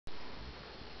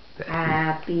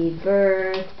Happy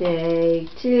birthday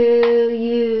to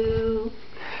you.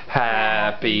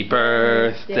 Happy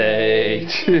birthday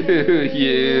to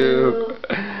you.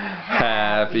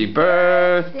 Happy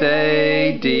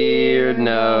birthday, dear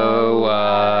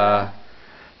Noah.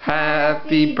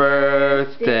 Happy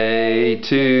birthday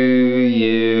to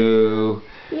you.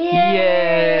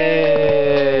 Yay!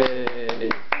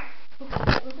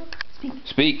 Speak.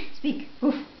 Speak. Speak.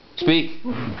 Oof. Speak.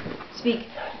 Oof. Speak.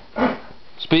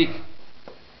 Speak.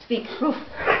 Speak. Oof.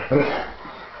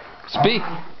 Speak.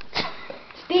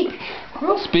 Speak.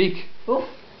 Oof. Speak. Oof.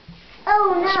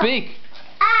 Oh no. Speak.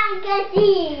 I can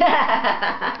see. I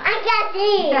can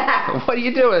see. What are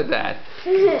you doing with that?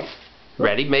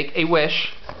 Ready? Make a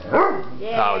wish.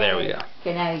 Yay. Oh, there we go.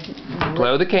 Okay, now you can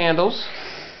Blow the candles.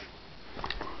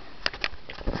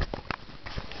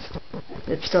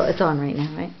 It's on right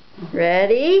now, right?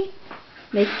 Ready?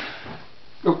 Make.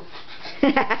 Oh.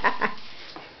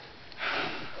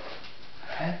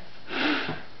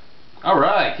 All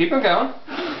right, keep on going.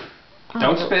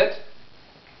 Don't spit.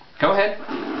 Go ahead.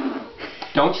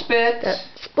 Don't spit.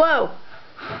 Blow.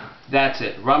 That's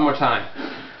it. One more time.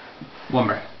 One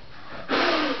more.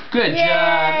 Good Yay,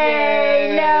 job.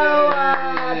 Yay!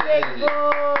 Noah, big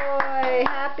boy.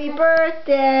 Happy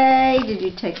birthday. Did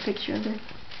you take a picture of it?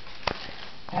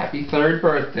 Happy 3rd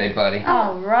birthday, buddy.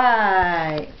 All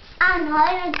right. I'm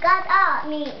hiding got at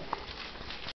me.